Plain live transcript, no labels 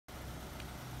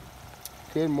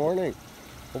Good morning.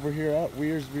 Over here at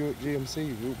Weirs Buick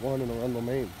GMC, Route 1 in Arundel,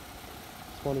 Maine.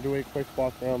 Just want to do a quick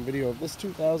walk around video of this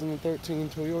 2013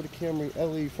 Toyota Camry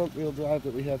LE front wheel drive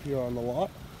that we have here on the lot.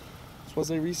 This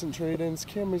was a recent trade-in.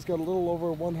 Camry's got a little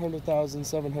over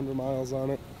 100,700 miles on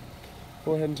it.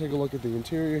 Go ahead and take a look at the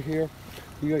interior here.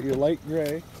 You got your light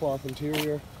gray cloth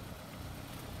interior.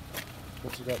 You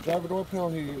got driver door panel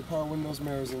here, you got your power windows,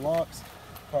 mirrors, and locks.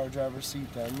 Power driver's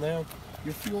seat down there.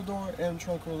 Your fuel door and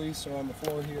trunk release are on the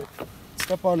floor here.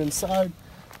 Step on inside,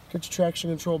 get your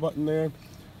traction control button there.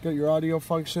 Got your audio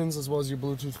functions as well as your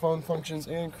Bluetooth phone functions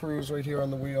and cruise right here on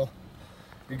the wheel.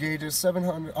 Your gauge is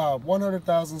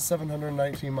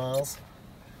 100,719 miles.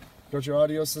 Got your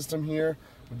audio system here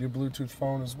with your Bluetooth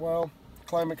phone as well.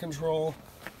 Climate control,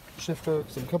 shifter,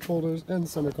 some cup holders, and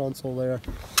center console there.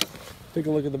 Take a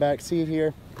look at the back seat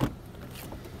here.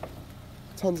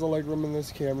 Tons of legroom in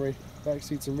this Camry. Back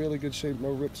seat's in really good shape, no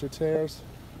rips or tears.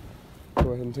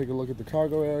 Go ahead and take a look at the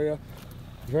cargo area.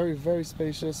 Very, very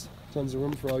spacious. Tons of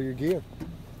room for all your gear.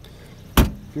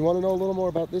 If you want to know a little more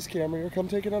about this Camry or come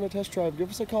take it on a test drive,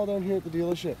 give us a call down here at the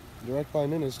dealership. Direct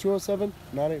line in is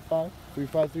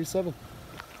 207-985-3537.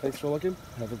 Thanks for looking.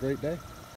 Have a great day.